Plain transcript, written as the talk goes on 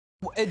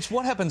It's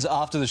what happens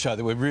after the show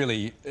that we're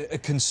really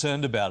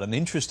concerned about and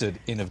interested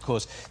in, of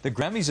course. The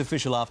Grammys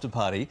official after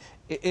party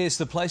is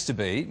the place to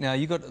be. Now,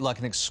 you got like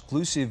an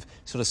exclusive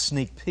sort of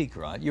sneak peek,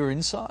 right? You're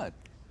inside.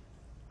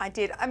 I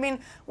did. I mean,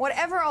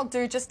 whatever I'll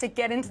do just to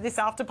get into this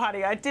after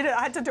party, I did it.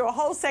 I had to do a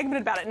whole segment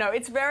about it. No,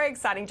 it's very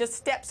exciting. Just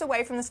steps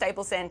away from the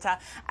Staples Center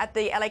at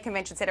the LA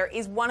Convention Center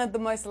is one of the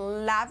most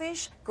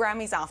lavish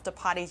Grammys after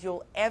parties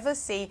you'll ever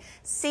see.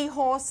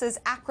 Seahorses,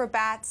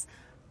 acrobats,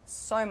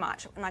 so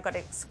much. And I got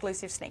an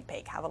exclusive sneak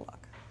peek. Have a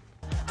look.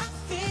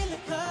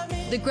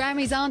 The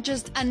Grammys aren't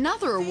just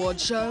another award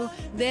show,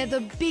 they're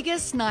the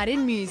biggest night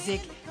in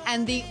music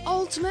and the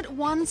ultimate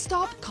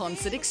one-stop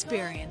concert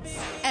experience.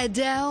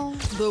 Adele,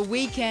 The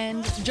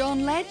Weeknd,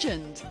 John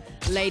Legend,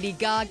 Lady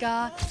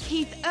Gaga,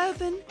 Keith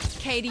Urban,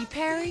 Katy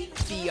Perry,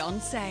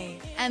 Beyonce.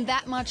 And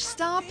that much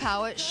star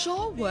power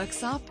sure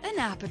works up an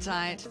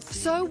appetite.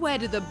 So where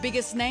do the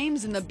biggest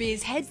names in the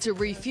biz head to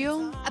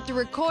refuel? At the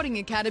Recording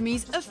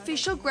Academy's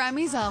official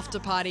Grammys after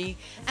party.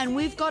 And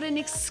we've got an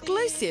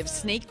exclusive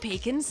sneak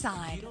peek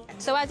inside.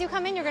 So as you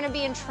come in, you're going to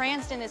be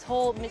entranced in this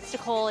whole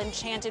mystical,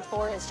 enchanted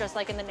forest, just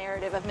like in the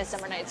narrative of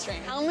Midsummer Night's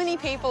Dream. How many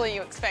people are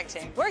you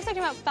expecting? We're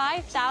expecting about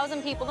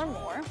 5,000 people or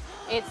more.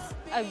 It's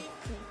a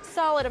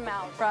solid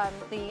amount from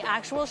the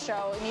actual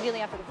show immediately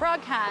after the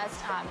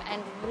broadcast,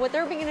 and what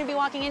they're going to be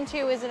walking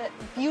into is a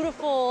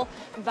beautiful,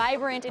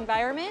 vibrant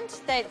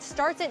environment that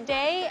starts at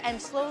day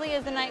and slowly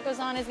as the night goes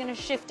on is going to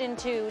shift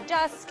into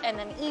dusk and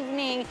then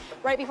evening,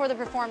 right before the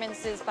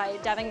performances by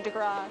Davin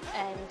DeGraw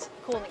and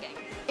Kool and the Gang.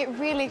 It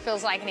really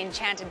feels like an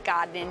enchanted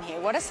garden in here.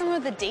 What are some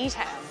of the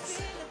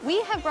details? We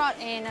have brought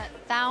in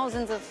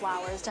thousands of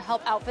flowers to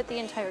help outfit the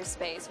entire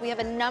space. We have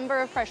a number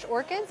of fresh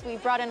orchids.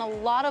 We've brought in a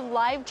lot of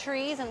live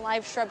trees and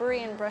live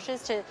shrubbery and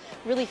bushes to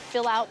really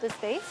fill out the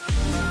space.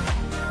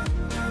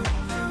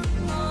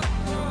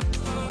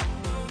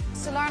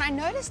 So Lauren, I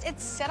noticed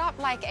it's set up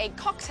like a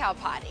cocktail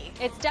party.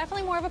 It's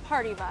definitely more of a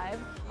party vibe.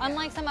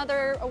 Unlike some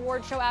other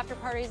award show after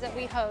parties that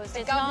we host.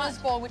 The Governor's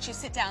Ball, which you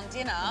sit down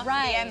dinner for the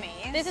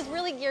Emmys. This is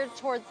really geared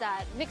towards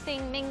that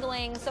mixing,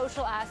 mingling,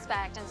 social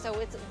aspect, and so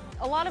it's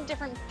a lot of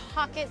different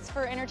pockets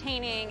for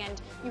entertaining, and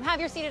you have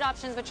your seated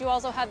options, but you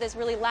also have this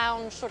really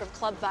lounge sort of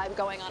club vibe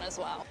going on as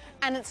well.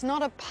 And it's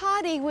not a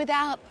party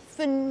without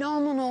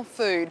phenomenal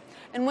food.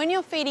 And when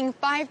you're feeding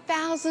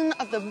 5,000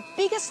 of the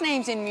biggest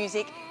names in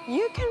music,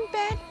 you can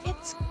bet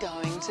it's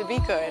going to be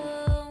good.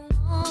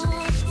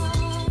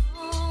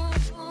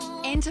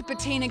 Enter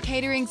Patina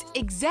Catering's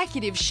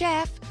executive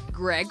chef,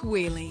 Greg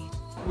Wheely.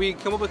 We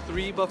come up with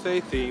 3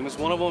 buffet themes,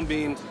 one of them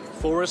being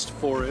forest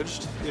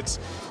foraged. It's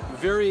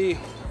very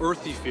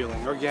earthy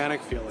feeling,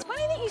 organic feeling. It's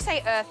funny that you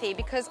say earthy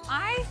because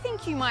I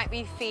think you might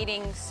be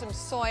feeding some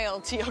soil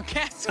to your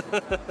guests.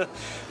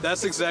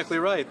 That's exactly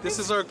right. This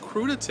is our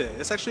crudité.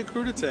 It's actually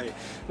crudité.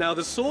 Now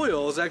the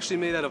soil is actually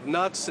made out of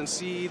nuts and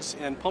seeds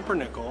and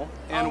pumpernickel,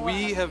 and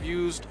we have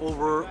used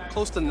over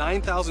close to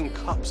 9,000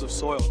 cups of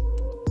soil.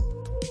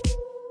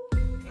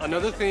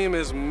 Another theme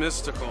is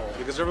mystical,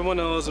 because everyone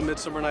knows A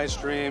Midsummer Night's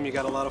Dream, you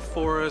got a lot of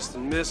forest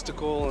and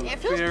mystical and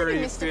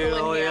fairy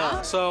feel.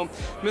 Yeah. So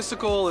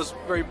mystical is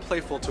very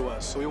playful to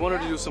us. So we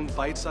wanted to do some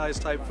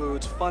bite-sized type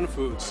foods, fun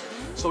foods.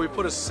 So we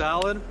put a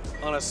salad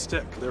on a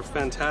stick. They're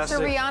fantastic.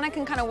 So Rihanna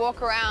can kind of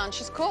walk around.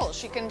 She's cool.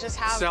 She can just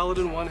have salad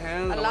in one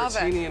hand and a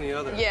martini in the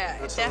other. Yeah,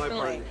 that's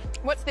definitely.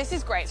 This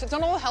is great. So it's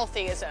not all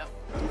healthy, is it?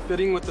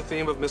 Fitting with the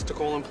theme of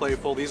mystical and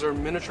playful, these are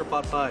miniature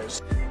pot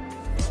pies.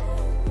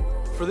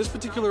 For this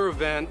particular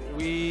event,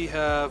 we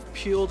have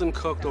peeled and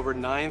cooked over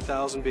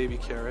 9,000 baby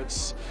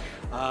carrots,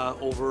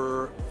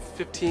 over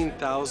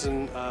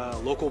 15,000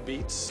 local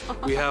beets.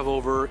 We have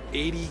over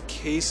 80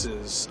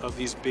 cases of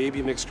these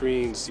baby mixed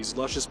greens, these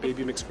luscious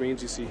baby mixed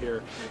greens you see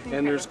here.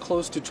 And there's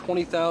close to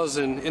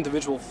 20,000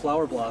 individual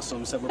flower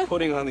blossoms that we're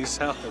putting on these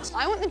salads.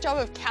 I want the job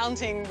of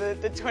counting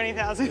the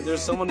 20,000.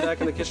 There's someone back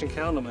in the kitchen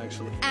counting them,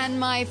 actually. And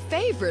my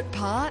favorite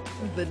part,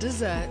 the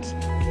dessert.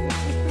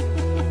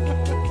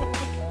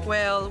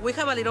 Well, we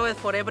have a little bit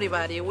for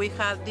everybody. We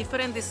have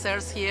different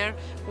desserts here.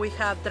 We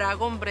have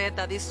dragon bread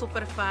that is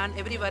super fun.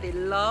 Everybody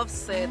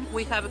loves it.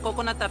 We have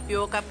coconut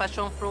tapioca,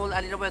 passion fruit,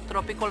 a little bit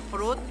tropical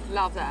fruit.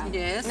 Love that.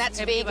 Yes. And that's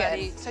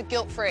vegan, so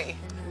guilt-free.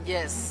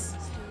 Yes.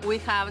 We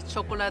have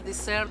chocolate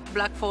dessert,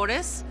 black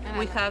forest.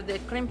 We have the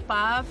cream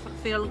puff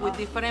filled with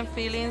different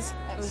fillings.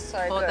 So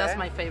good. That's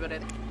my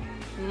favorite.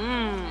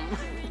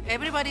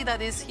 Everybody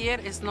that is here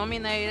is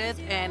nominated,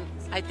 and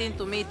I think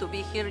to me, to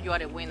be here, you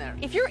are a winner.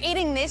 If you're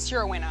eating this,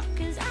 you're a winner.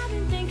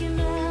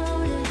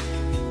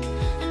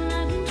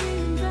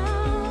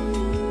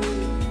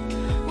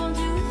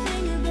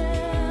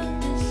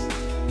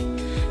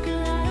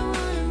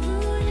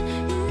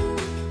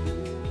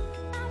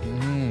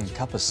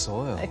 Cup of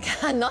soil.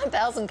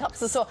 9,000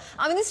 cups of soil.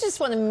 I mean, this is just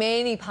one of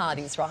many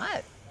parties,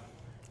 right?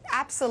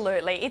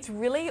 Absolutely. It's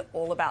really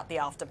all about the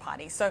after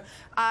party. So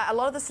a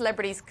lot of the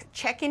celebrities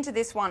check into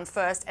this one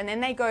first and then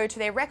they go to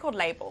their record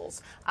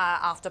labels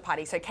after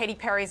party. So Katy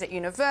Perry's at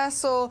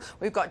Universal.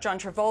 We've got John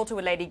Travolta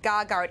with Lady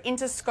Gaga at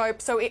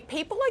Interscope. So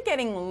people are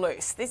getting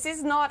loose. This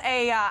is not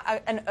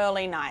an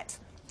early night.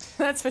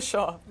 That's for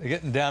sure. They're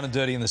getting down and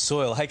dirty in the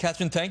soil. Hey,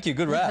 Catherine, thank you.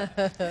 Good rap.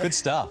 Good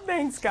stuff.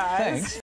 Thanks, guys. Thanks.